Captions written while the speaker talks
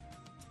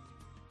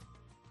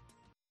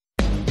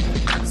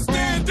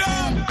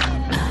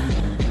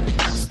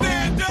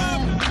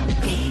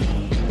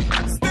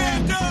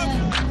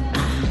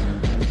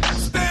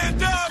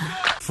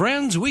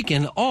means we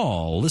can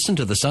all listen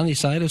to the sunny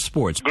side of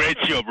sports. Great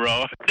show,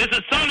 bro. This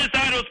is Sunny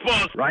Side of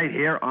Sports. Right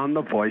here on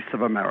the Voice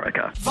of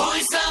America.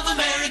 Voice of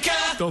America.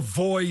 The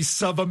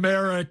Voice of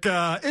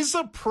America is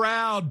a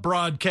proud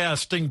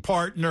broadcasting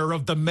partner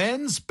of the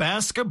Men's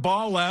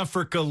Basketball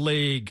Africa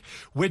League,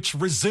 which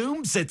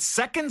resumes its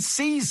second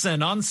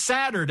season on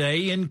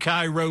Saturday in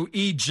Cairo,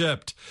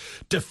 Egypt.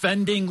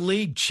 Defending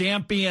league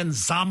champion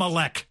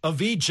Zamalek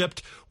of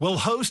Egypt will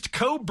host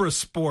Cobra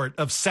Sport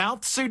of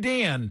South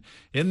Sudan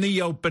in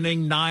the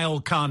opening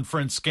Nile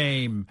Conference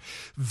game.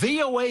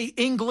 VOA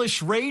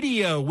English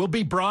Radio will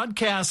be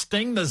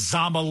broadcasting the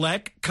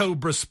Zamalek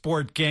Cobra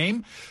Sport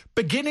game,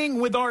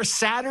 beginning with our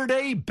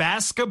Saturday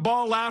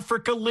Basketball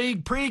Africa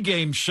League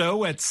pregame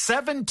show at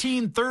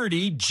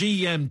 17:30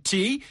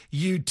 GMT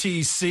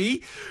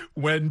UTC,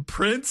 when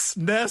Prince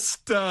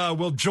Nesta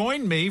will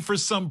join me for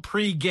some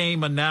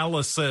pregame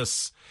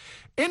analysis.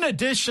 In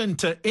addition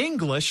to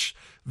English,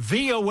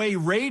 VOA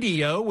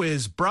Radio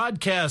is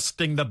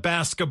broadcasting the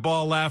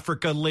Basketball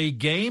Africa League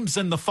games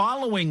in the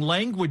following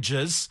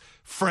languages: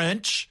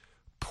 French,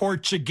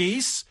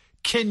 Portuguese,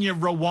 Kenya,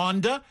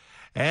 Rwanda,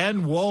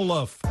 and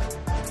Wolof.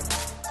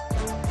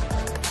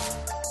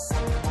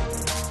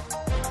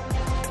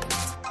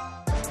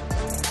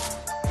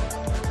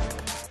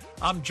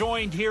 I'm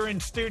joined here in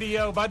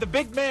studio by the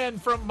big man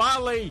from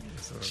Mali,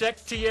 Cheikh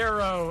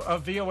Tiero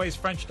of VOA's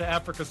French to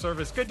Africa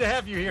service. Good to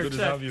have you here, Good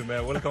Cheikh. to have you,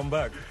 man. Welcome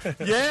back.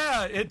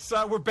 Yeah, it's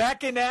we're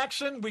back in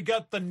action. We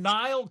got the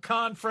Nile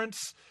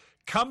Conference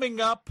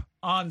coming up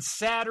on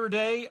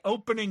Saturday,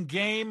 opening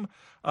game.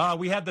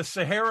 We had the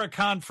Sahara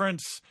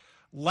Conference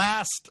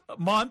last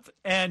month.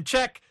 And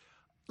Cheikh,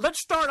 let's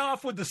start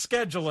off with the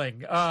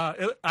scheduling.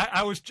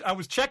 I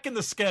was checking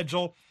the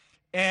schedule,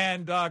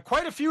 and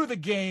quite a few of the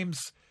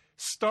games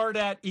start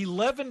at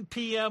 11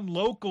 p.m.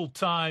 local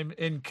time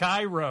in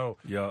Cairo.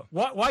 Yeah.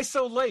 Why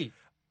so late?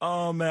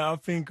 Man, I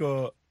think,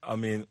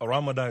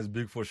 Ramadan is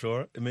big for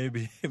sure.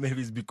 Maybe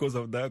it's because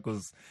of that,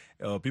 because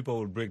people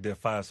will break their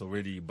fast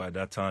already by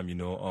that time, you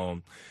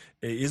know.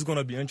 It's going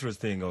to be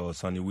interesting,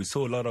 Sonny. We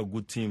saw a lot of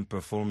good teams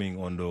performing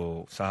on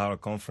the Sahara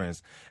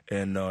Conference,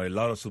 and a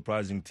lot of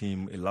surprising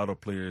team, a lot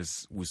of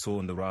players we saw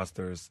on the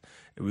rosters.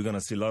 We're going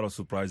to see a lot of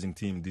surprising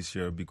team this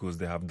year because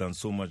they have done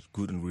so much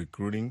good in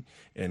recruiting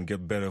and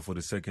get better for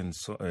the second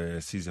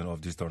season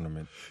of this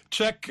tournament.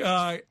 Cheikh,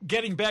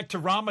 getting back to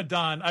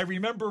Ramadan, I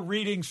remember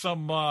reading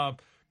some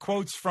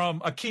quotes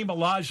from Akeem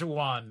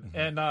Olajuwon,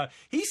 and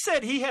he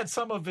said he had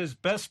some of his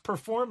best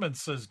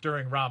performances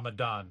during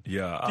Ramadan.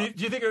 Yeah.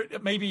 Do you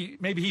think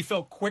maybe he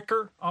felt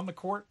quicker on the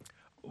court?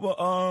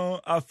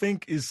 Well, I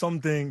think it's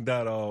something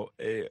that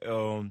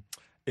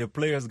a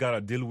player's got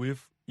to deal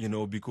with, you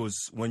know,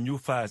 because when you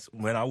fast,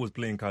 when I was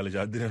playing college,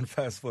 I didn't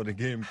fast for the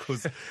game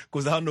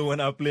because I know when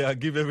I play, I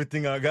give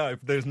everything I got.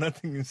 If there's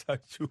nothing inside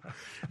you,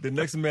 the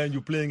next man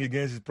you're playing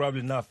against is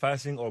probably not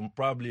fasting or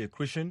probably a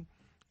Christian.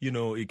 You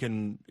know, it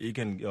can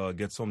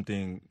get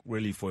something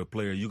really for a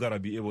player. You got to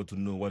be able to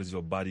know what is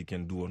your body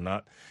can do or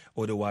not.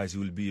 Otherwise, it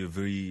will be a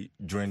very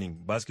draining.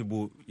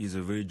 Basketball is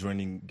a very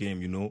draining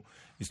game, you know.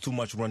 It's too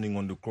much running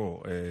on the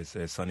court,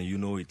 Sonny. You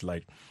know, it's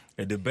like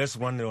the best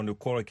runner on the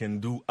court can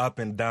do up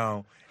and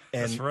down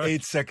in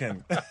 8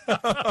 seconds.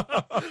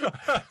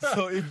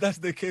 So if that's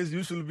the case,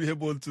 you should be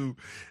able to,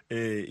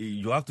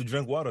 you have to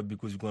drink water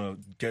because you're going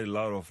to get a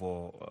lot of,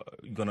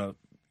 you're going to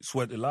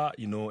sweat a lot,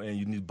 you know, and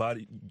you need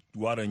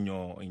water in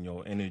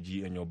your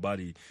energy and your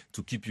body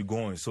to keep you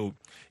going. So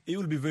it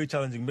will be very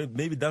challenging.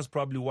 Maybe that's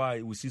probably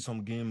why we see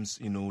some games,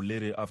 you know,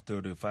 later after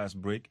the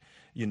fast break.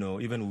 You know,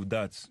 even with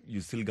that,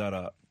 you still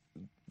gotta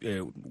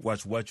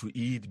watch what you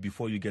eat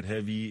before you get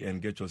heavy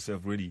and get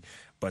yourself ready.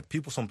 But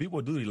some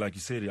people do it, like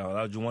you said.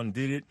 Olajuwon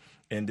did it,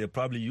 and they're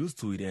probably used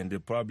to it, and they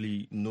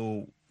probably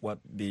know what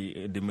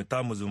the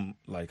metabolism,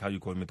 like how you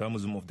call it,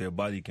 metabolism of their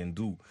body can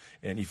do.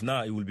 And if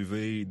not, it will be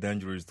very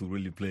dangerous to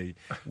really play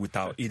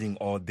without eating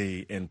all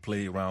day and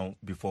play around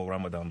before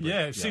Ramadan break.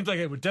 Yeah, it seems like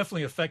it would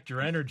definitely affect your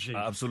energy.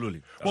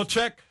 Absolutely. Well,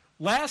 Cheikh,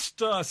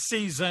 last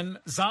season,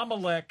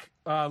 Zamalek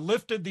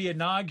lifted the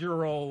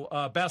inaugural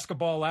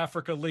Basketball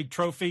Africa League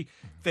trophy.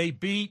 They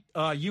beat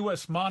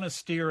U.S.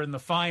 Monastir in the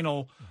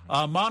final.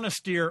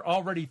 Monastir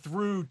already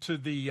through to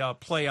the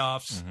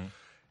playoffs.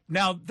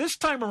 Now, this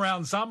time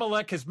around,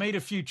 Zamalek has made a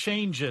few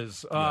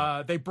changes.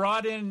 They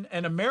brought in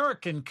an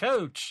American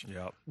coach,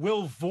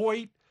 Will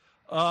Voigt,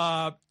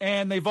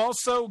 and they've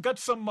also got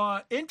some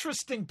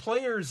interesting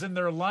players in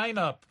their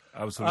lineup.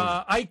 Absolutely.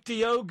 Ike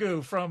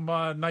Diogu from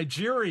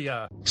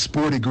Nigeria.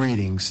 Sporty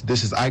greetings.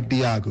 This is Ike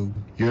Diogu.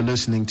 You're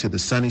listening to the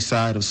sunny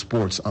side of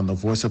sports on the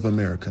Voice of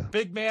America.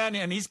 Big man,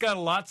 and he's got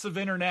lots of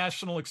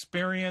international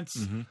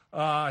experience.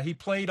 He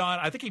played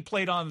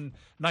on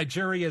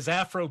Nigeria's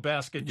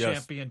AfroBasket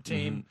champion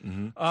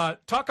team.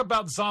 Talk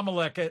about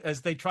Zamalek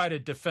as they try to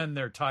defend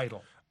their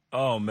title.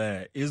 Oh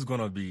man, it's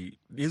gonna be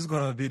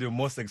the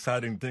most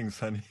exciting thing,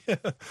 Sonny,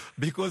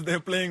 because they're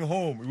playing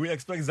home. We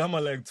expect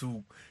Zamalek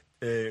to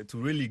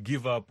really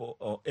give up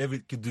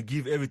to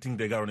give everything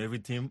they got on every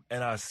team,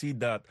 and I see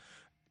that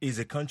is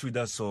a country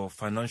that's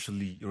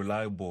financially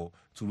reliable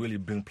to really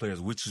bring players,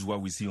 which is what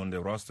we see on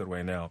the roster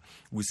right now.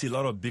 We see a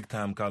lot of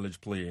big-time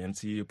college players,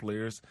 NCAA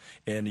players,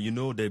 and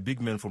the big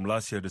man from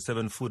last year, the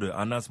 7-footer,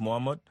 Anas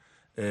Muhammad,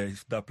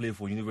 that played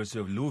for University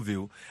of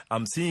Louisville.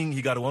 I'm seeing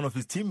he got one of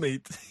his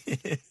teammates,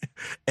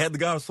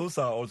 Edgar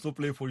Sosa, also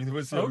played for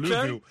University of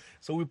Louisville.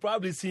 So we're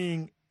probably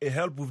seeing a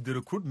help with the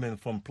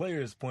recruitment from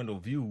players' point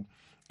of view.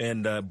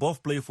 And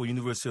both play for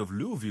University of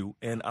Louisville,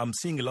 and I'm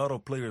seeing a lot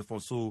of players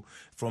also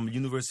from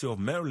University of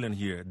Maryland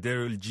here.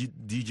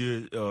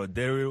 DJ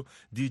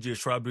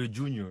Strawberry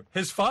Jr.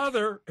 His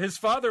father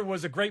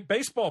was a great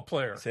baseball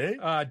player.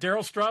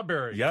 Darryl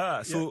Strawberry.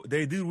 Yeah, so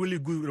they did really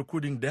good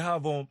recruiting. They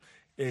have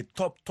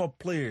top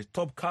players,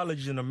 top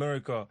colleges in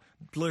America,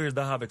 players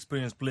that have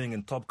experience playing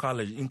in top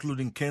college,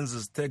 including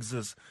Kansas,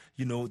 Texas.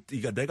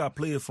 They got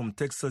players from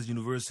Texas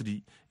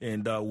University,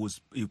 and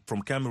was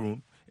from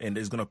Cameroon. And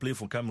is going to play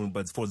for Cameroon.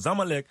 But for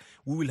Zamalek,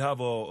 we will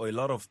have a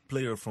lot of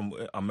players from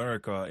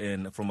America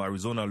and from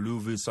Arizona,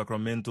 Louisville,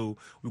 Sacramento.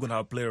 We're going to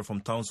have players from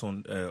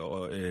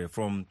Towson,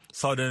 from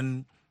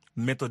Southern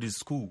Methodist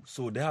School.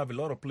 So they have a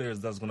lot of players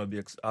that's going to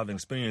be having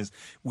experience,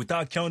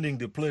 without counting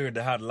the player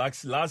they had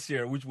last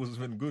year, which was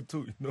been good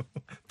too.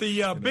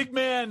 The big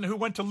man who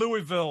went to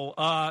Louisville,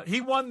 he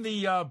won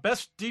the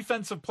Best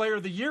Defensive Player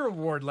of the Year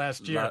award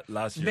last year.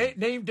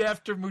 Named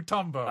after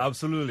Mutombo.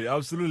 Absolutely.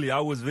 I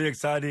was very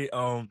excited.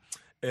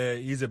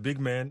 He's a big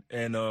man,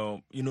 and a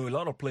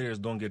lot of players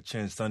don't get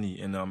chance, Sonny,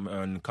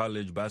 in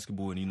college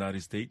basketball in the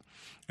United States.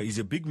 He's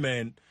a big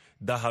man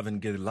that haven't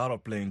get a lot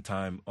of playing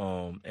time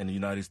in the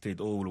United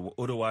States.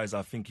 Otherwise,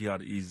 I think he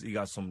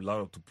got some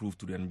lot to prove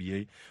to the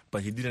NBA,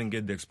 but he didn't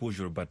get the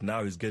exposure. But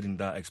now he's getting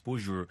that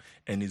exposure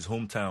in his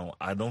hometown.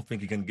 I don't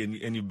think he can get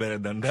any better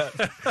than that.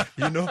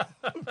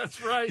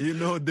 That's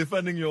right.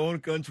 Defending your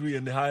own country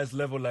in the highest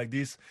level like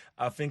this,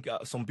 I think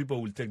some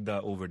people will take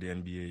that over the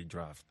NBA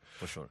draft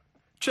for sure.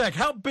 Check,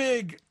 how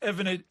big of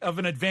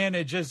an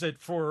advantage is it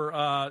for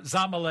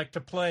Zamalek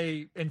to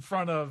play in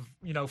front of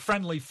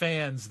friendly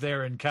fans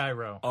there in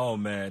Cairo? Oh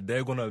man,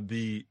 they're gonna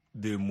be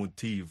the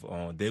motif.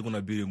 They're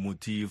gonna be the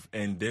motif,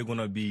 and they're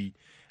gonna be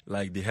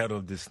like the head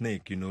of the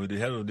snake. The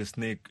head of the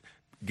snake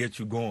get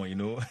you going.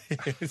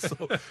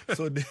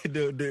 So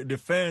the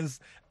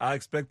fans, I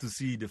expect to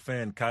see the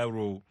fan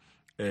Cairo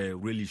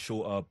really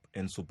show up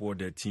and support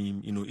their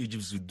team.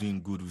 Egypt is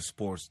doing good with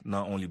sports,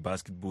 not only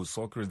basketball,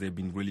 soccer. They've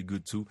been really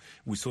good too.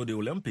 We saw the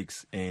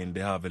Olympics, and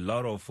they have a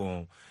lot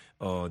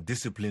of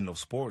discipline of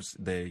sports.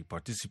 They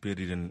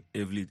participated in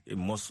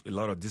a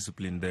lot of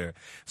discipline there.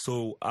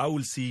 So I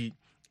will see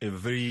a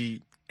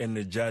very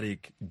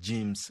energetic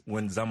gyms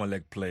when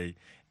Zamalek play,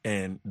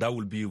 and that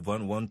will be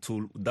one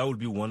tool. That will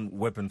be one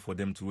weapon for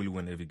them to really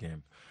win every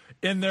game.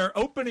 In their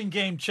opening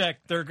game, check,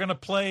 they're going to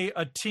play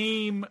a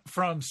team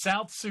from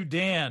South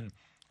Sudan,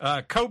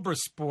 Cobra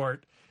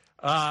Sport.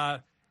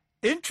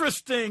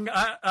 Interesting. When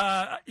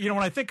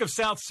I think of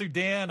South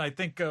Sudan, I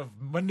think of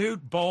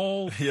Manute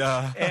Bol.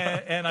 Yeah.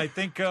 and I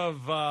think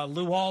of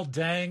Luol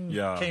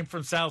Deng, came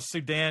from South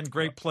Sudan,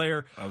 great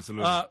player.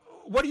 Absolutely.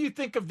 What do you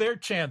think of their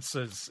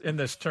chances in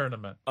this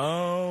tournament?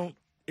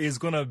 It's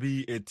going to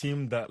be a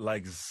team that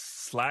like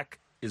slack.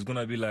 It's going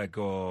to be like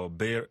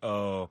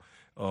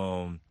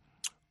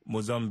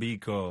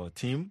Mozambique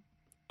team,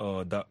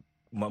 that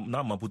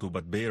not Maputo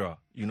but Beira.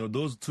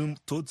 Those two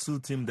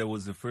teams, that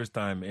was the first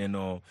time,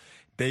 and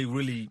they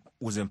really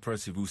was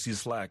impressive. We see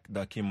Slack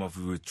that came off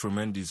with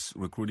tremendous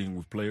recruiting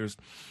with players,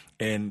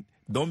 and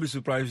don't be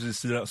surprised to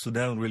see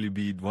Sudan really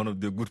be one of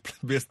the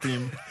best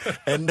team.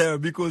 And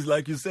because,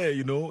 like you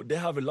say, they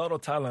have a lot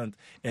of talent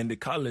and the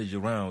college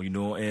around,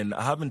 and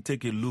I haven't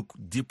taken a look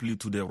deeply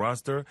to their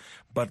roster,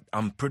 but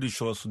I'm pretty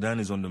sure Sudan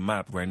is on the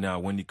map right now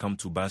when it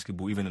comes to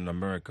basketball, even in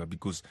America,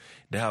 because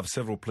they have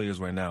several players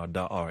right now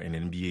that are in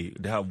NBA.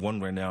 They have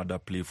one right now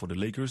that play for the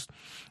Lakers,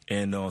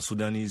 and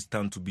Sudanese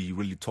tend to be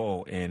really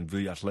tall and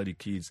very athletic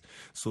kids.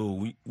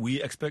 So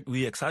we're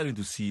excited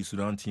to see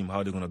Sudan team,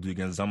 how they're going to do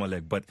against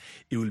Zamalek, but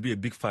it will be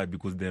a big fight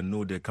because they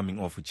know they're coming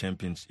off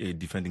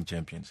defending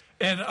champions.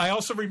 And I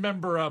also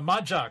remember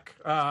Majak,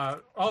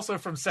 also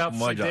from South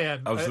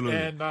Sudan. Absolutely.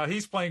 And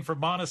he's playing for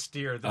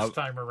Monastir this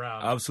time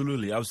around.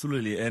 Absolutely.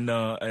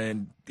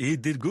 And he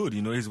did good.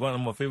 He's one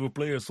of my favorite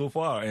players so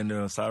far in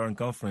the Saharan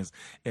Conference.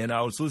 And I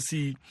also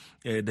see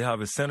they have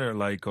a center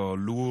like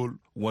Luol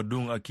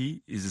Wadung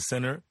Aki is a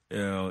center.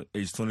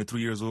 He's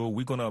 23 years old.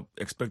 We're going to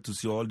expect to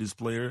see all these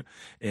players.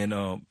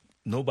 And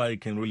nobody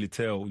can really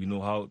tell,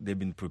 how they've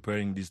been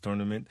preparing this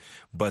tournament.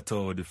 But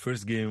the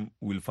first game,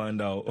 we'll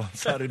find out on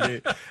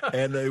Saturday.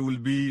 And it will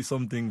be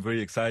something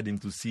very exciting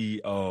to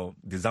see the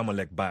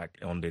Zamalek back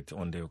on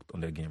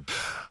their game.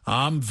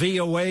 I'm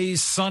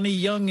VOA's Sonny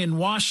Young in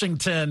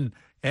Washington,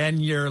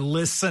 and you're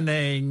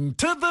listening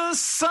to the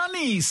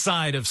sunny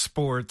side of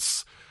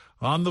sports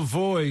on the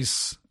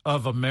Voice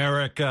of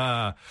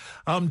America.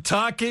 I'm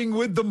talking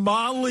with the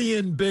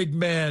Malian big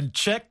man,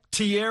 Cheick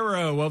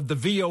Tiero of the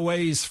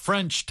VOA's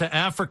French to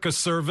Africa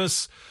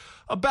service,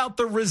 about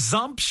the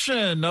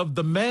resumption of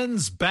the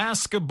Men's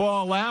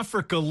Basketball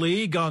Africa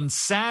League on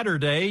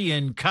Saturday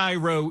in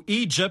Cairo,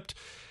 Egypt.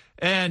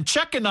 And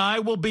Czech and I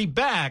will be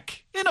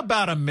back in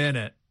about a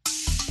minute.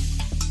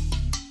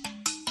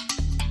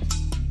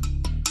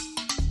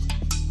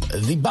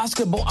 The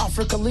Basketball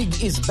Africa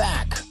League is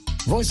back.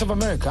 Voice of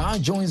America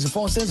joins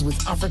forces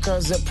with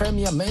Africa's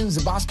premier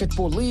men's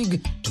basketball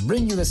league to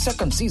bring you the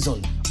second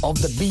season of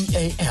the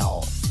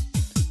BAL.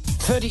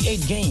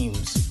 38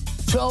 games,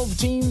 12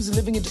 teams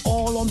living it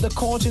all on the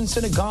court in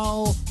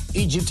Senegal,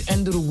 Egypt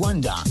and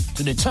Rwanda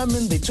to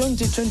determine the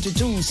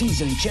 2022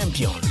 season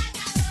champion.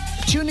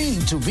 Tune in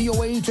to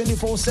VOA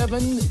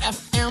 24/7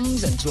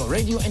 FMs and to our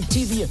radio and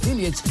TV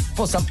affiliates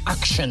for some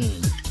action.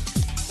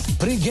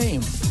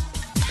 Pre-game,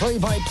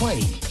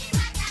 play-by-play,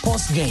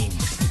 post-game,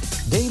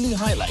 daily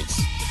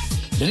highlights,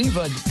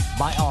 delivered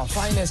by our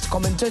finest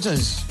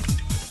commentators.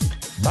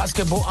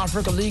 Basketball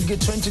Africa League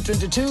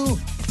 2022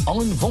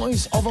 on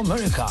Voice of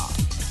America.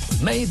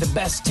 May the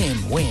best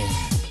team win.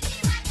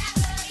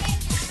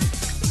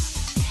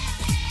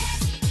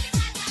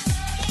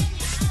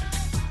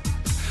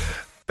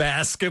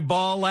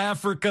 Basketball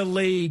Africa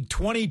League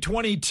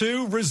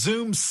 2022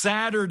 resumes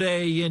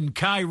Saturday in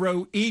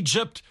Cairo,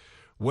 Egypt,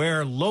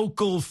 where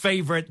local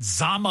favorite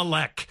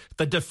Zamalek,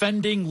 the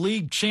defending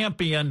league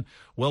champion,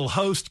 will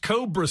host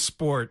Cobra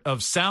Sport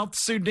of South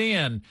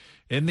Sudan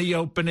in the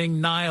opening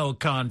Nile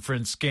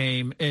Conference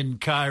game in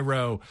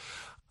Cairo.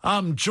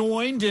 I'm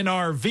joined in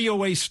our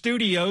VOA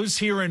studios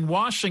here in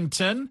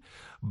Washington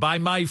by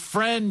my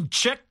friend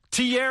Czech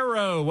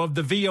Tiero of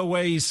the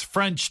VOA's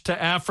French to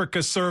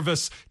Africa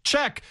service.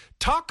 Czech,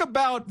 talk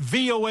about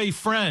VOA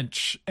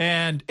French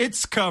and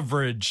its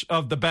coverage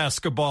of the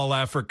Basketball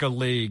Africa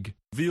League.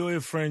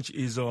 VOA French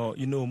is,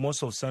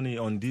 most of Sunny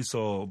on this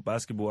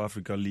Basketball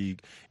Africa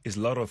League is a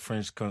lot of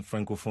French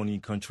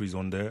Francophonie countries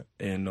on there,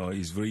 and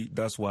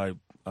that's why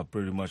I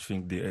pretty much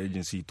think the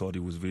agency thought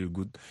it was very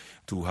good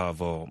to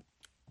have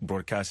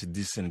broadcasted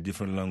this in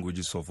different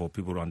languages so for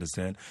people to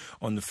understand.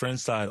 On the French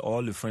side,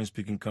 all the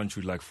French-speaking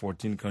countries, like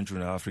 14 countries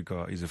in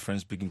Africa, is a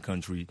French-speaking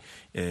country.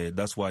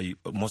 That's why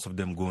most of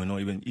them going on.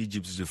 Even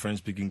Egypt is a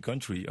French-speaking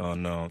country.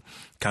 On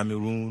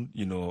Cameroon,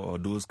 or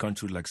those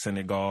countries like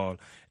Senegal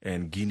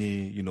and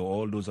Guinea,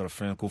 all those are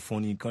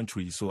Francophonie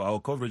countries. So our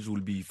coverage will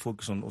be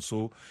focused on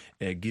also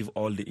give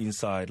all the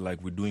insight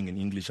like we're doing in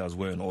English as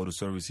well and all the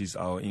services.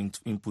 Our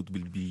input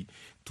will be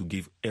to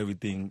give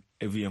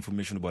every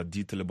information about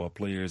detail about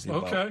players,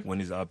 about when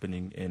it's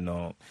happening, and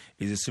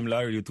it's a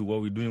similarity to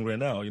what we're doing right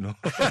now,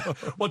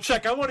 Well,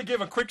 Czech, I want to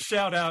give a quick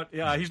shout out.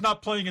 He's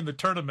not playing in the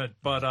tournament,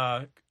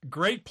 but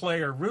great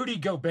player, Rudy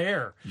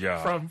Gobert,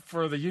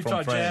 for the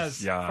Utah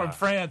Jazz from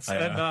France,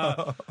 and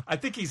I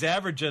think he's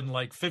averaging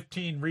like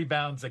 15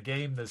 rebounds a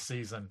game this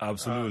season.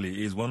 Absolutely,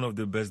 he's one of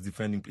the best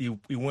defending.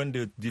 He won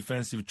the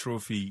defensive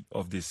trophy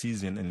of the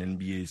season in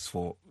NBA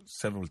for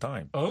several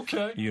times.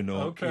 He's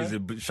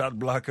a shot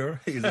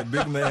blocker. He's a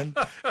big man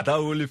that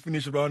will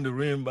finish around the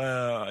rim.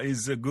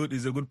 He's a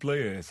good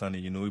player,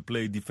 Sonny. He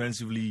played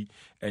defensively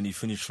and he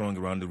finished strong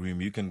around the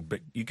rim. You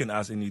can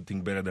ask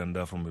anything better than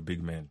that from a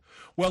big man.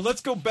 Well,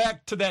 let's go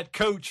back to that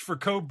coach for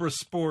Cobra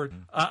Sport.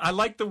 I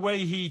like the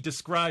way he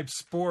describes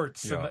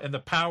sports and the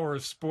power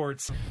of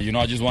sports.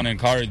 I just want to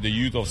encourage the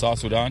youth of South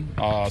Sudan.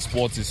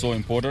 Sports is so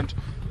important.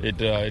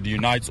 It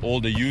unites all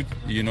the youth.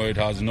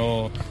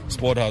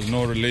 Sport has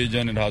no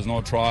religion, it has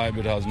no tribe,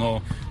 it has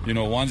no,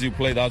 once you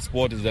play that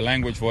sport, it's the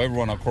language for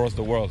everyone across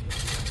the world.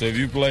 So if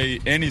you play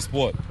any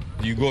sport,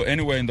 you go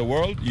anywhere in the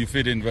world, you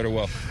fit in very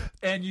well.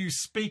 And you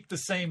speak the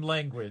same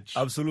language.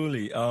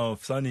 Absolutely.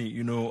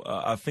 Sonny,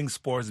 I think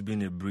sports has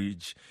been a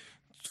bridge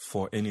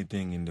for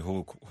anything in the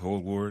whole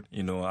world.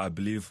 I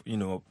believe,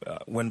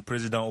 when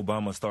President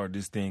Obama started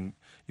this thing,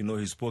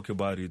 he spoke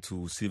about it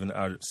to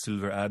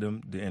Silver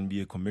Adam, the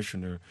NBA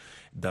commissioner,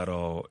 that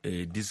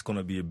this is going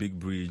to be a big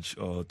bridge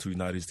to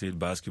United States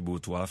basketball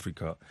to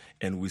Africa.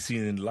 And we're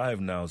seeing it live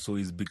now. So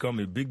it's become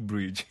a big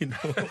bridge,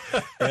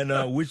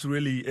 and which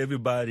really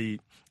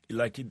everybody,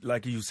 like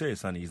you say,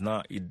 Sonny,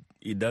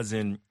 it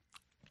doesn't.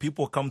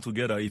 People come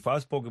together. If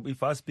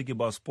I speak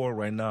about sport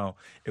right now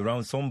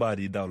around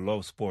somebody that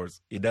loves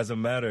sports, it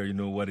doesn't matter,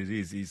 what it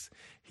is.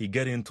 He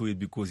get into it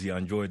because he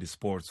enjoyed the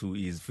sport. So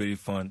it's very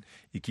fun.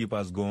 He keep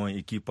us going.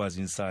 He keep us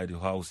inside the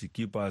house. He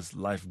keep us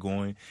life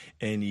going,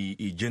 and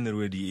he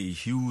generated a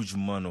huge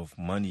amount of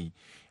money,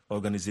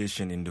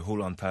 organization in the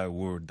whole entire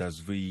world. That's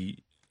very,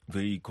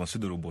 very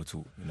considerable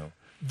too.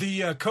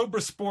 The Cobra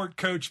Sport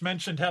coach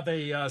mentioned how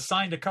they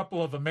signed a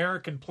couple of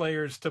American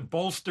players to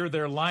bolster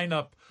their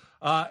lineup.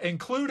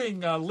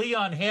 Including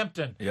Leon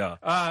Hampton. Yeah.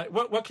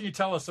 What can you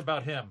tell us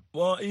about him?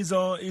 Well, he's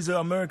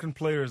American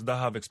players that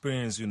have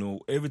experience.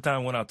 Every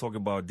time when I talk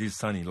about this,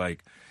 Sonny,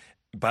 like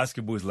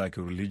basketball is like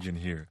a religion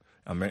here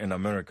in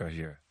America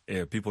here.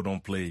 People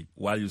don't play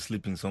while you're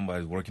sleeping.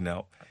 Somebody's working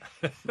out.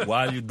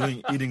 While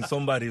you're eating,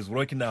 somebody's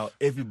working out.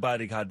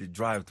 Everybody had the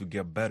drive to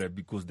get better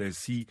because they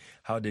see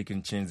how they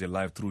can change their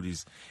life through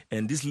this.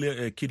 And this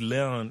kid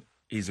Leon.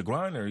 He's a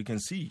grinder. You can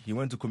see he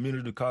went to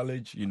community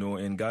college,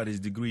 and got his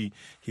degree.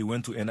 He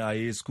went to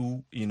NIA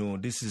school.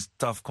 This is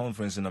tough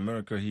conference in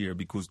America here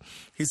because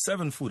he's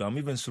 7 foot. I'm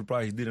even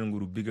surprised he didn't go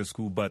to bigger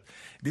school. But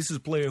this is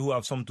a player who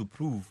have something to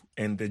prove,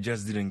 and they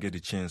just didn't get a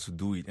chance to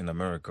do it in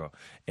America.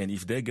 And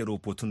if they get an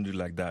opportunity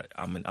like that,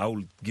 I mean, I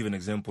will give an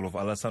example of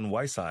Alassane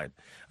Whiteside.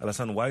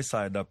 Alassane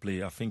Whiteside, that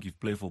play, I think he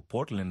played for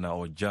Portland now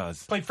or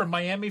Jazz. Played for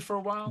Miami for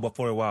a while? But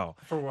for a while.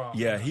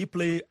 Yeah, he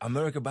played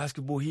American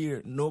basketball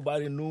here.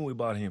 Nobody knew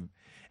about him.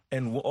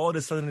 And all of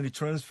a sudden he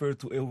transferred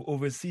to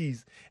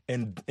overseas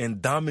and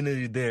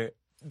dominated there.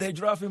 They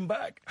draft him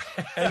back.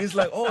 And it's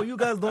like, oh, you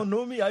guys don't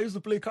know me? I used to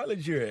play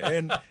college here.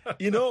 And,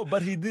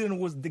 but he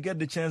didn't get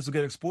the chance to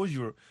get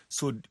exposure.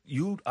 So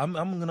I'm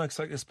going to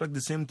expect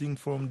the same thing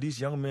from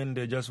these young men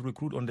they just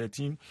recruit on their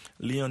team.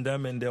 Leon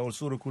Dam, and they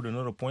also recruit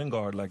another point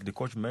guard, like the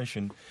coach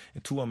mentioned,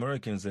 2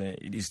 Americans.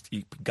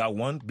 He got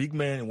one big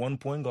man and 1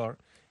 point guard.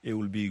 It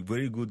will be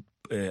very good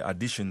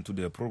addition to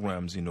their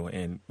programs,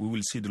 and we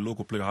will see the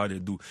local player how they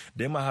do.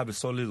 They might have a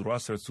solid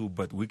roster too,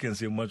 but we can't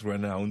say much right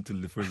now until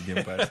the first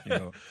game pass.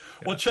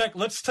 Well, Check,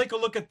 let's take a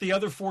look at the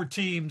other 4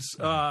 teams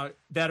that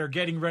are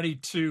getting ready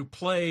to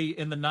play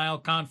in the Nile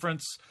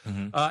Conference.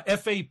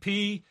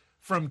 FAP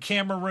from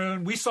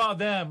Cameroon, we saw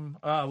them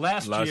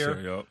last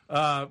year.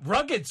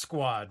 Rugged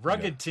squad,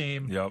 rugged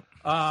team. Yep.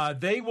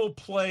 They will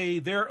play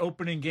their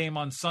opening game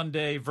on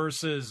Sunday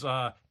versus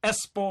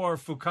Espoir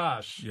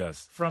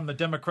Fukash from the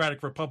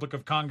Democratic Republic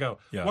of Congo.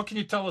 Yeah. What can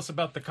you tell us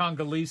about the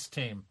Congolese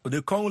team?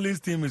 The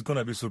Congolese team is going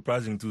to be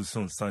surprising too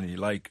soon, Sonny.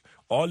 Like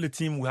all the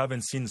team we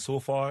haven't seen so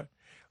far,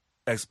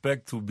 you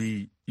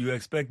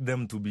expect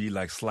them to be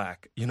like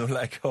slack,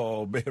 like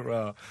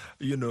Bera,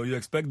 you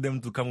expect them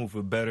to come with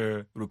a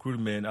better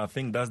recruitment. I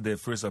think that's their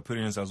first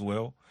appearance as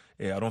well.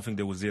 I don't think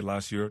they was there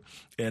last year.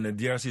 And the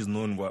DRC is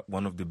known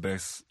one of the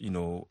best,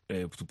 to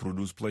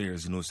produce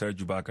players.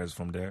 Serge Ibaka is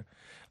from there.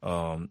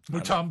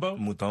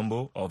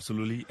 Mutombo,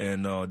 absolutely.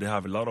 And they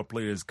have a lot of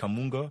players.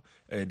 Kamunga,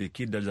 the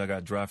kid that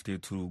got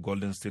drafted to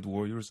Golden State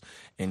Warriors.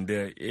 And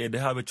they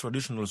have a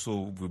tradition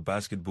also with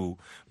basketball,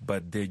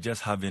 but they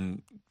just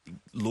haven't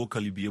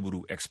locally be able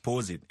to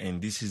expose it,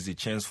 and this is a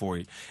chance for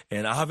it.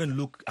 And I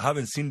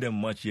haven't seen them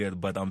much yet,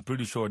 but I'm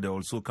pretty sure they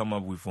also come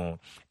up with a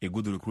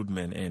good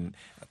recruitment. And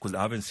because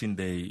I haven't seen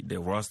the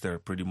roster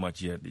pretty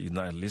much yet, it's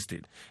not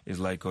listed. It's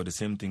like the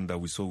same thing that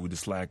we saw with the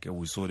Slack.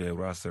 We saw the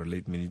roster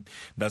late minute.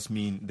 That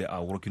means they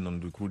are working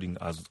on recruiting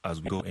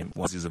as we go, and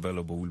once it's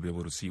available, we'll be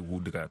able to see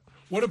who they got.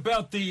 What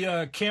about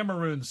the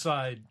Cameroon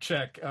side,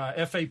 Check?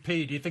 FAP, do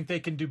you think they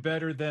can do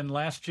better than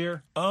last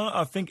year?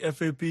 I think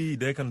FAP,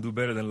 they can do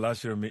better than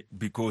last year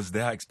because they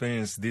have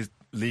experienced this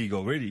league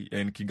already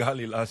in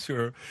Kigali last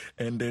year,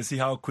 and they see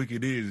how quick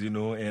it is,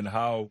 and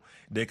how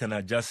they can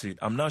adjust it.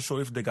 I'm not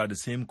sure if they got the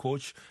same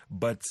coach,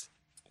 but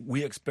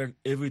we expect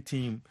every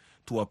team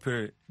to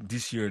appear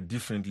this year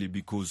differently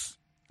because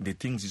the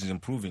things is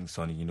improving,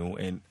 Sonny,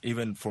 and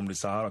even from the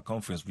Sahara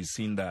Conference, we've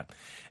seen that.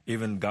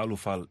 Even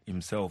Galufal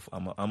himself,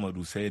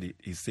 Amadou said it.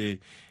 He said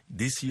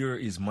this year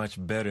is much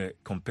better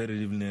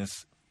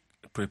competitiveness,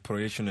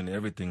 preparation and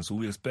everything. So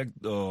we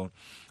expect the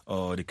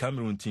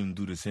Cameroon team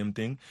to do the same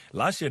thing.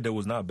 Last year, they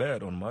was not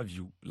bad on my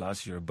view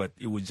last year, but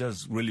it was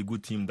just really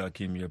good team that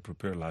came here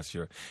prepared last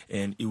year.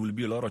 And it will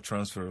be a lot of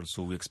transfers,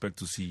 so we expect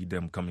to see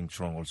them coming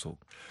strong also.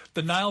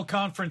 The Nile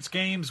Conference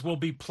games will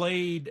be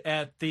played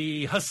at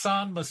the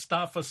Hassan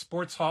Mustafa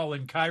Sports Hall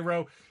in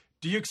Cairo.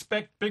 Do you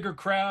expect bigger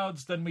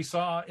crowds than we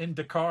saw in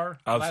Dakar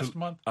last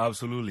month?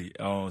 Absolutely.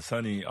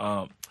 Sonny,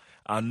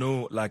 I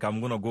know, I'm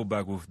going to go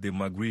back with the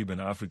Maghreb and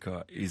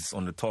Africa is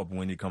on the top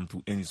when it comes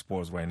to any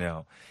sports right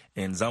now.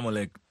 And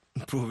Zamalek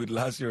proved it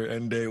last year,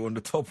 and they're on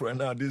the top right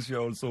now this year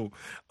also.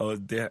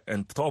 They're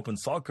on top in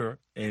soccer,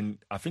 and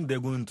I think they're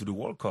going to the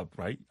World Cup,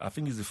 right? I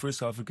think it's the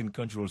first African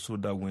country also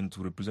that went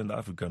to represent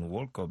Africa in the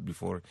World Cup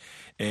before.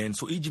 And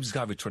so Egypt's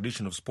got a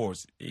tradition of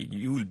sports.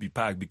 You will be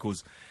packed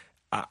because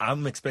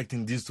I'm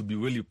expecting this to be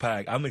really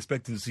packed. I'm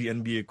expecting to see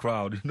NBA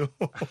crowd,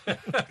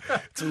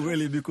 to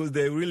really, because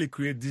they really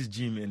create this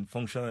gym and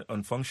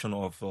function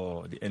of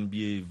the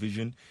NBA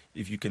vision.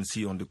 If you can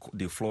see on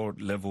the floor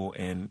level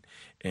and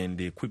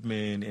the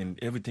equipment and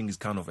everything is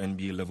kind of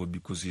NBA level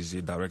because it's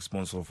a direct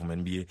sponsor from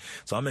NBA.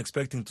 So I'm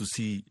expecting to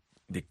see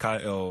the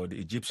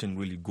Egyptian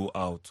really go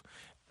out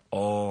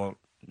all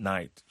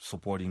night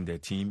supporting their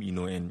team,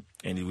 and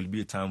it will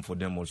be a time for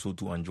them also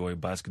to enjoy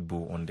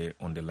basketball on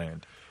the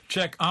land.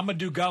 Check,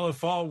 Amadou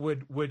Galifal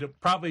would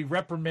probably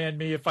reprimand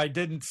me if I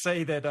didn't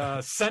say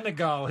that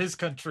Senegal, his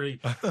country,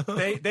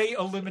 they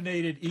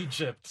eliminated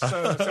Egypt.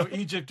 So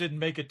Egypt didn't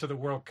make it to the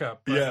World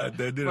Cup. They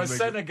didn't. But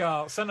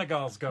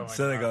Senegal's going.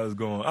 Senegal's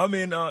going. I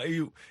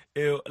mean,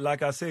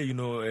 like I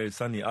say,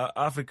 Sonny,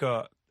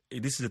 Africa.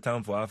 This is the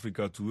time for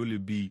Africa to really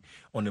be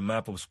on the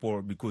map of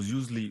sport, because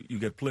usually you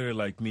get players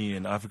like me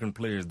and African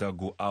players that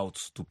go out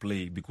to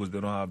play because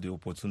they don't have the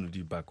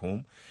opportunity back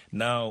home.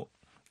 Now,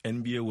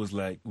 NBA was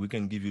like, we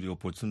can give you the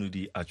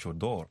opportunity at your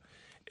door.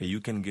 You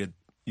can get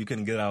you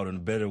can get out in a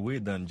better way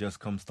than just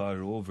come start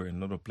over in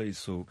another place.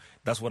 So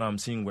that's what I'm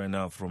seeing right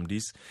now from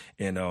this.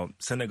 And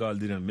Senegal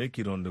didn't make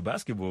it on the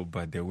basketball,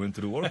 but they went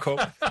to the World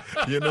Cup.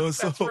 So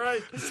That's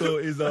right. So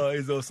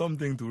it's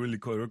something to really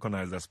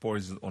recognize that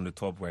sports is on the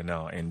top right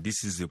now, and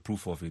this is the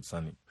proof of it,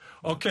 Sonny.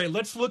 Okay,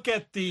 let's look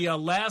at the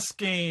last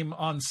game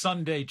on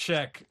Sunday,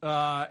 Czech,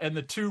 and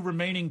the two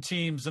remaining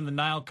teams in the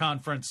Nile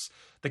Conference,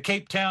 the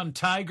Cape Town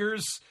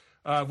Tigers.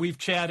 We've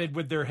chatted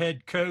with their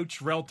head coach,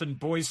 Relton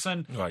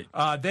Boyson. Right.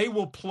 They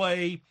will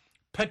play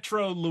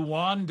Petro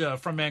Luanda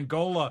from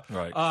Angola.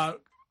 Right.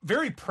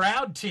 Very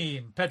proud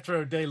team,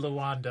 Petro de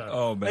Luanda.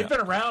 Oh, man. They've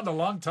been around a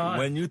long time.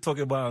 When you talk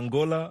about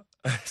Angola,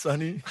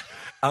 Sonny,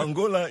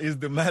 Angola is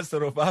the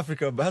master of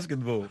Africa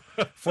basketball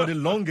for the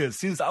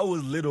longest. Since I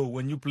was little,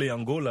 when you play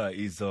Angola,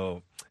 is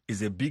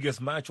the biggest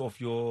match of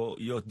your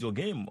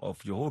game,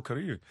 of your whole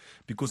career.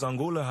 Because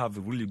Angola have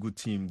a really good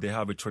team. They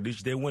have a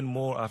tradition. They win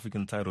more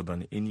African titles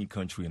than any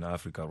country in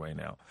Africa right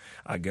now.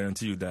 I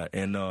guarantee you that.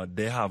 And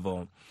they have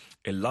a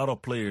lot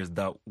of players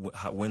that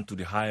went to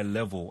the higher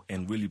level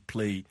and really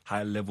play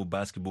high-level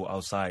basketball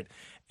outside.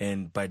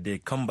 But they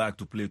come back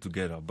to play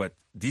together. But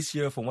this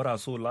year, from what I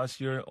saw last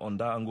year on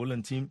that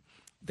Angolan team,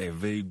 they're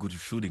very good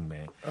shooting,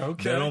 man.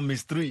 Okay. They don't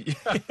miss three.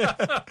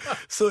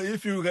 So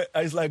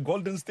it's like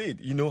Golden State.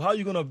 How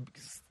you going to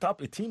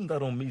stop a team that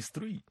don't miss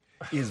three?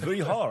 It's very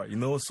hard,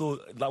 So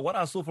like what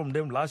I saw from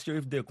them last year,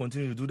 if they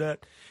continue to do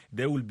that,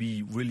 they will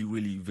be really,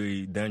 really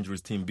very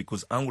dangerous team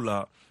because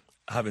Angola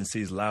haven't said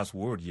his last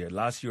word yet.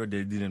 Last year,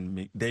 they didn't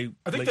make...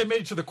 I think they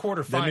made it to the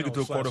quarterfinals. They made it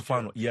to the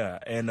quarterfinal, yeah.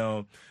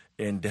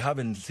 And they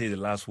haven't said the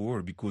last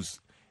word because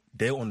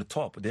they're on the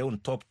top. They're on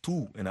top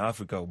two in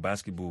Africa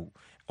basketball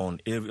on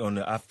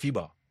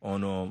FIBA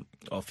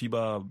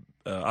FIBA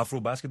Afro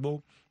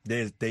basketball.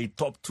 They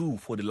top two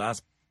for the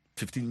last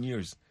 15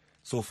 years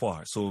so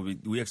far. So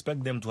we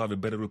expect them to have a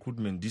better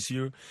recruitment this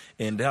year,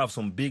 and they have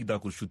some big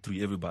that could shoot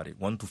three. Everybody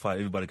 1 to 5,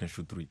 everybody can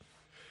shoot three.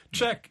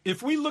 Check.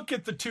 If we look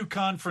at the two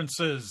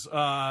conferences,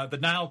 the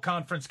Nile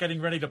Conference getting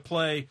ready to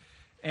play,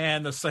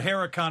 and the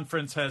Sahara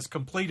Conference has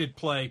completed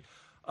play.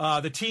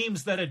 The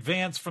teams that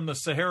advanced from the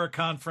Sahara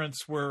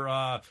Conference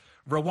were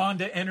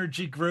Rwanda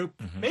Energy Group,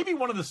 maybe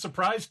one of the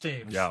surprise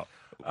teams. Yeah.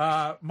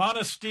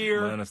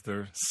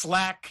 Monastir,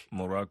 Slack,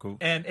 Morocco,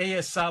 and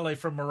AS Saleh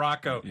from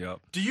Morocco. Yep.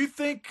 Do you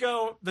think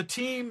the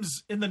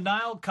teams in the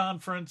Nile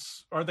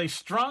Conference, are they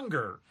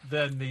stronger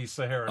than the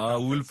Sahara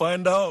Conference? We'll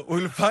find out.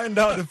 We'll find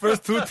out the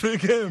first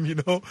 2-3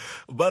 games,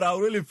 But I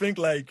really think,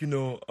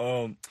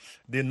 the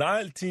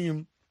Nile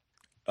team,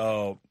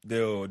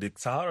 the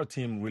Sahara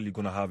team really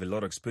going to have a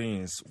lot of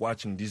experience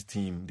watching this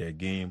team, their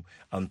game.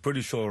 I'm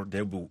pretty sure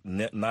the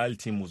Nile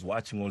team was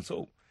watching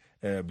also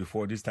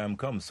before this time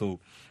comes. So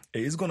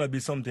it's going to be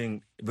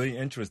something very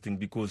interesting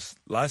because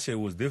last year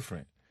was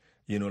different.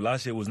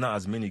 Last year was not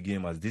as many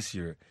games as this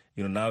year.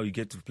 Now you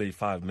get to play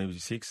 5, maybe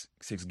 6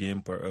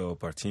 games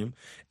per team.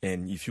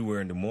 And if you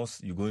were in the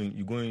most, you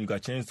got a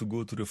chance to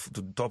go to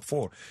the top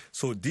 4.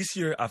 So this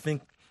year, I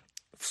think,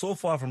 so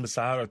far from the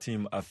Sahara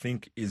team, I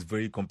think is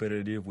very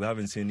competitive. We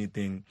haven't seen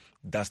anything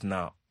that's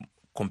not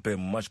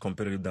much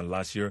competitive than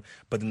last year.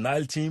 But the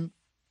Nile team,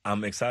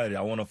 I'm excited.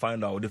 I want to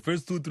find out. The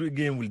first 2-3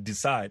 games will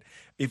decide.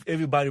 If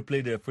everybody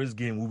play their first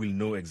game, we will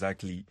know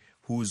exactly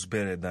who's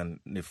better than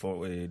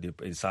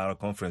the Sahara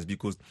Conference.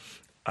 Because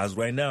as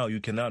right now, you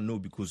cannot know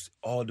because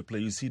all the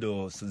players, you see the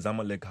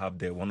Zamalek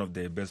have one of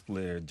their best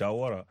players,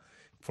 Jawara,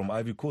 from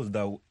Ivory Coast,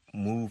 that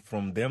moved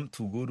from them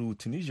to go to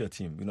Tunisia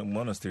team,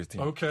 Monastir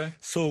team. Okay.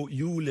 So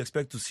you will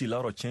expect to see a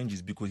lot of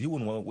changes because he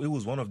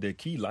was one of their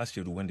key last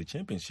year to win the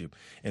championship.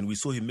 And we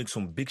saw him make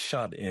some big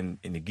shot in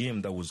a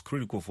game that was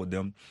critical for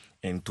them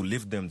and to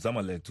lift them,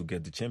 Zamalek, to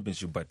get the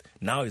championship. But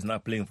now he's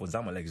not playing for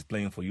Zamalek. He's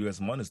playing for US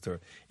Monastir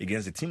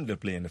against the team they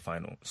play in the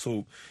final.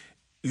 So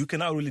you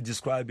cannot really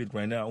describe it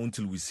right now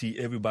until we see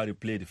everybody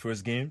play the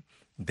first game.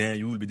 Then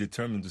you will be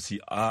determined to see,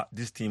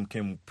 this team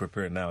came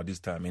prepared now this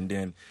time. And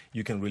then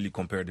you can really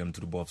compare them to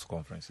the Buffs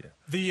Conference, yeah.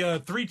 The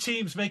 3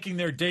 teams making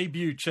their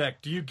debut,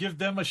 Check, do you give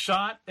them a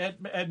shot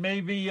at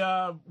maybe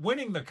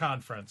winning the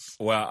conference?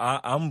 Well,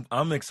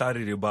 I'm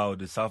excited about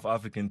the South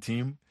African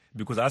team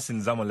because I've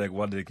seen Zamalek,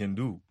 what they can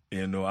do.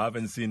 I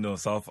haven't seen a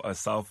South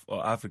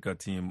Africa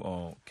team,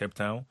 Cape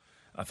Town.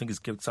 I think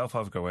it's South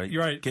Africa, right?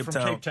 You're right, Cape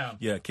Town.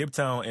 Yeah, Cape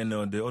Town,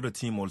 and the other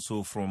team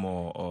also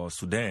from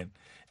Sudan,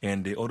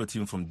 and the other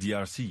team from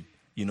DRC.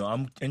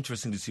 I'm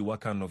interested to see what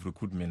kind of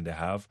recruitment they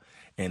have,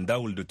 and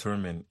that will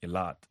determine a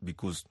lot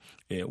because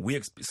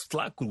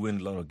Slack could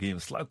win a lot of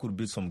games. Slack could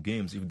beat some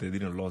games if they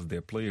didn't lose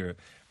their player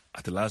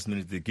at the last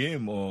minute of the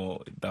game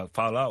or that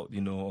foul out,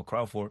 or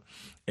Crawford.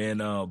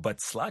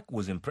 But Slack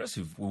was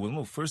impressive. We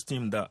were the first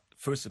team that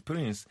first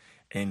appearance,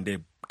 and they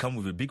come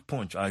with a big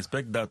punch. I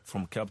expect that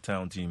from Cape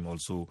Town team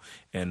also,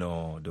 and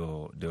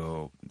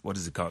what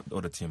is the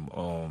other team?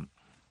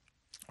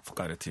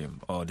 Forgot the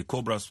team. The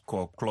Cobras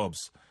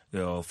clubs.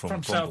 from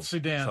Tombo, South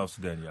Sudan. South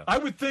Sudan, yeah. I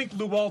would think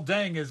Luol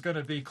Deng is going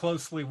to be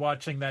closely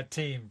watching that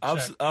team.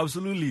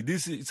 Absolutely.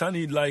 This is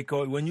Sonny, like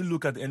when you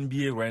look at the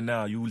NBA right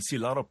now, you will see a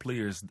lot of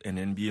players in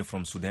NBA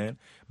from Sudan,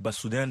 but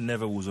Sudan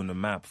never was on the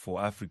map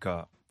for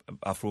Africa,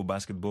 Afro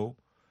basketball,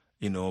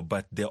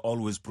 but they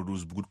always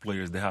produce good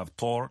players. They have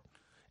Thor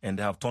and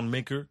they have Ton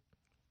Maker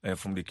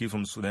from the kid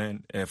from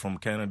Sudan, from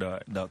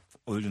Canada, that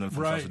originally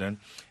from South Sudan.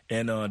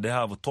 And they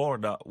have a Thor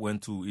that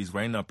is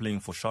right now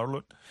playing for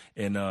Charlotte.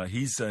 And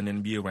he's an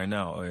NBA right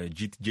now,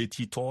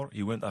 JT Thor.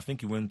 I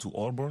think he went to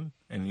Auburn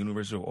and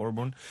University of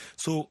Auburn.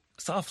 So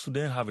South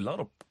Sudan have a lot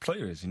of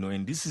players,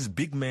 and this is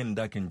big men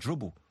that can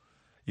dribble.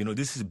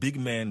 This is big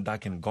men that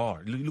can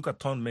guard. Look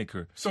at Ton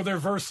Maker. So they're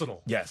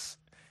versatile. Yes.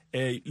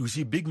 You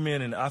see big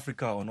men in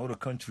Africa or another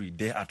country,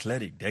 they're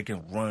athletic. They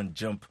can run,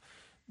 jump.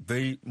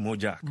 Very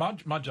Mojak.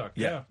 Majak,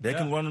 yeah. They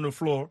can run on the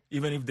floor.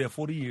 Even if they're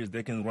 40 years,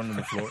 they can run on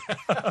the floor.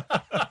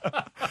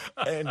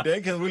 And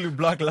they can really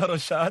block a lot of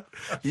shots,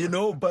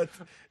 But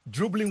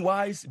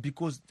dribbling-wise,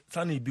 because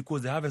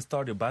they haven't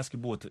started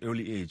basketball at an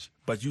early age.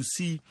 But you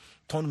see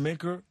Ton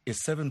Maker, a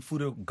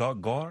 7-footer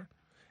guard.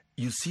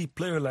 You see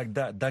player like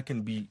that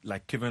can be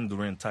like Kevin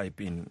Durant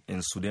type in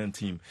Sudan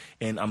team.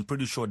 And I'm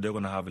pretty sure they're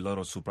going to have a lot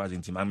of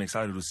surprising team. I'm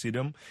excited to see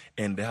them.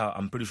 And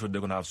I'm pretty sure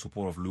they're going to have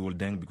support of Luol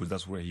Deng because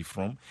that's where he's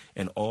from.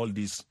 And all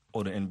these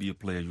other NBA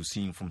players you're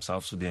seeing from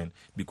South Sudan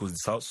because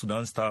South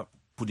Sudan start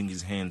putting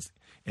his hands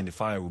in the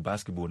fire with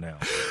basketball now.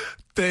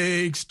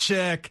 Thanks,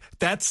 Czech.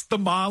 That's the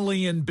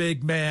Malian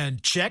big man,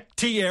 Czech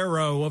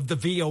Tiero of the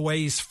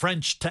VOA's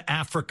French to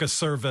Africa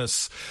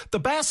service. The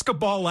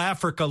Basketball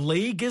Africa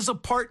League is a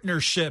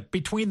partnership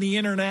between the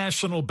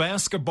International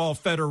Basketball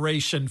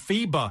Federation,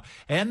 FIBA,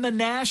 and the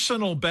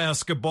National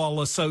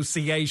Basketball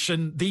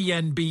Association, the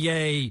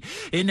NBA.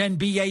 In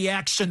NBA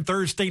action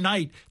Thursday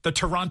night, the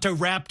Toronto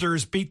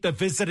Raptors beat the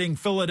visiting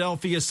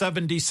Philadelphia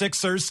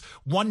 76ers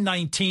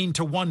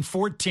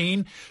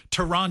 119-114.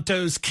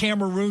 Toronto's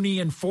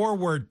Cameroonian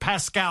forward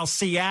Pascal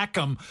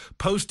Siakam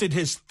posted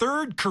his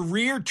third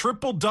career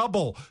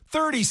triple-double,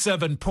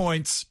 37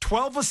 points,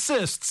 12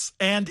 assists,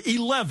 and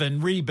 11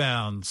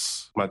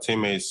 rebounds. My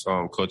teammates,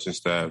 coaching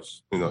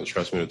staffs,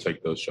 trust me to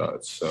take those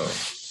shots. So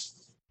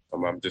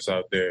I'm just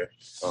out there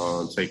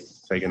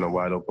taking the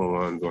wide open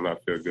ones when I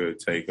feel good,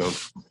 take them.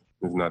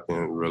 There's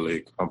nothing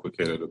really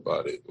complicated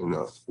about it.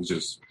 It's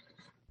just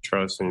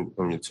trusting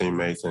from your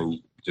teammates and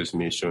just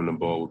me shooting the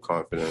ball with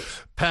confidence.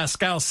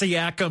 Pascal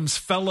Siakam's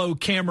fellow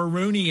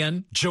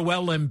Cameroonian,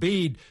 Joel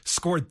Embiid,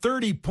 scored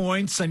 30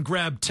 points and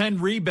grabbed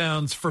 10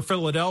 rebounds for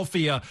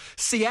Philadelphia.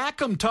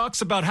 Siakam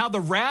talks about how the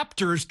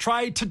Raptors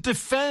tried to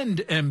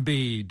defend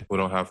Embiid. We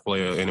don't have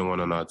anyone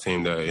on our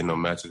team that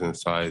matches in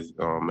size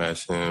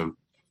as him.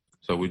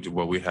 So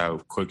we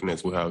have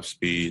quickness, we have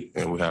speed,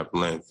 and we have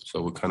length.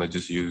 So we kind of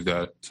just use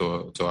that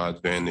to our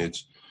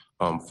advantage.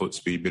 Foot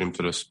speed, beat him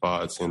to the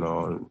spots,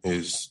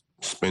 his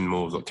spin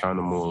moves or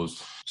counter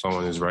moves.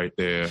 Someone is right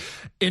there.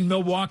 In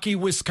Milwaukee,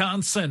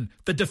 Wisconsin,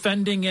 the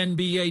defending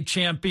NBA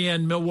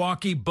champion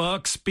Milwaukee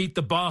Bucks beat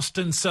the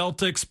Boston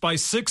Celtics by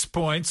 6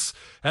 points,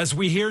 as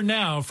we hear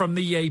now from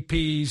the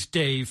AP's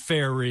Dave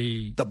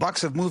Ferry. The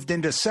Bucks have moved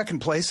into second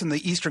place in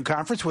the Eastern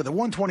Conference with a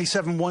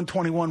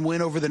 127-121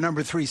 win over the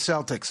number 3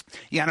 Celtics.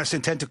 Giannis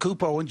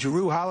Antetokounmpo and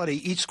Jrue Holiday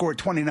each scored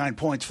 29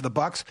 points for the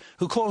Bucks,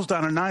 who closed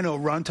on a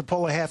 9-0 run to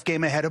pull a half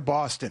game ahead of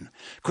Boston.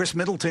 Chris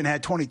Middleton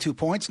had 22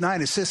 points,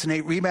 9 assists, and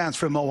 8 rebounds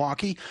for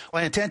Milwaukee,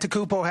 while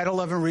Antetokounmpo had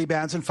 11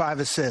 rebounds and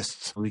 5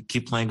 assists. We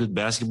keep playing good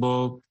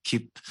basketball,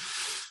 keep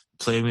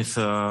playing with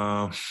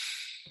high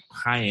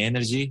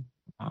energy,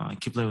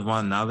 keep playing with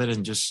one another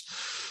and just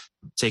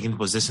taking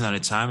possession at a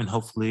time. And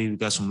hopefully we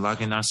got some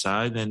luck in our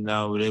side and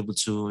we're able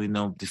to,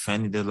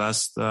 defend in the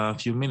last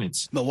few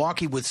minutes.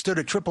 Milwaukee withstood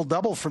a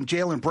triple-double from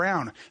Jaylen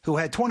Brown, who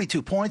had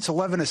 22 points,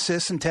 11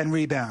 assists, and 10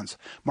 rebounds.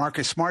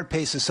 Marcus Smart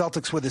paced the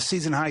Celtics with a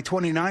season-high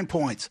 29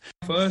 points.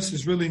 For us,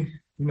 it's really,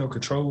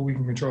 control what we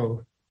can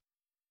control.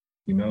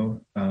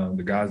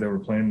 The guys that were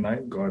playing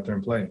tonight, go out there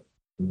and play.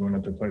 We're going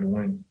out there to play to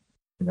win.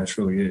 And that's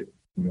really it.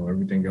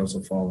 Everything else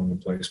will fall into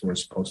place where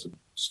it's supposed to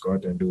just go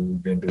out there and do what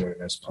we've been doing.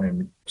 That's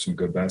playing some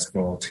good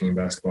basketball, team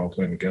basketball,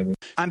 playing together.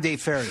 I'm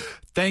Dave Ferry.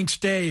 Thanks,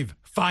 Dave.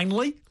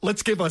 Finally,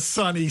 let's give a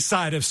sunny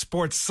side of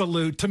sports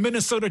salute to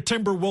Minnesota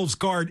Timberwolves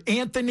guard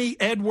Anthony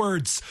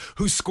Edwards,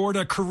 who scored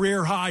a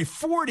career-high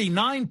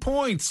 49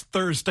 points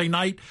Thursday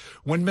night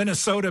when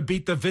Minnesota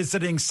beat the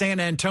visiting San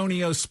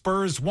Antonio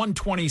Spurs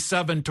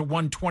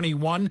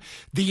 127-121.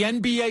 The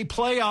NBA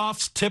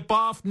playoffs tip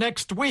off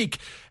next week,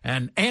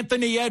 and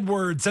Anthony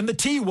Edwards and the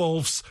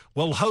T-Wolves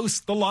will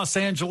host the Los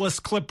Angeles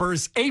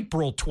Clippers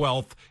April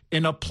 12th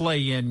in a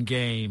play-in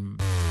game.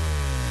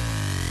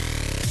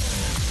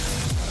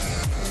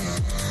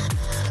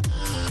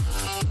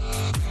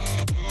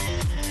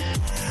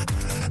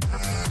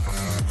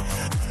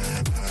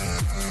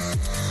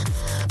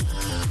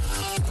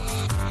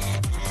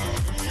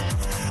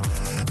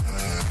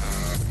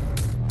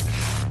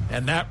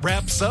 And that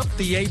wraps up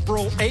the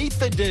April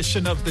 8th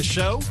edition of the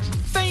show.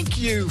 Thank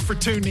you for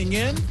tuning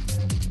in,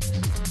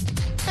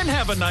 and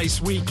have a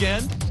nice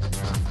weekend.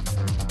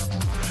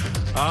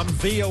 I'm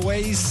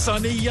VOA's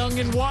Sonny Young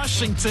in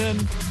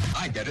Washington.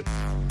 I get it.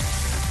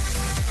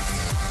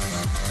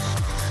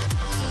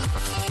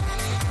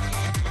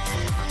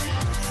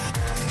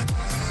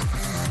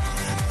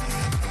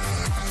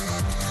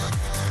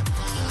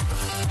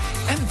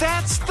 And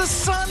that's the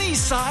sunny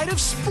side of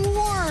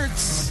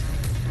sports.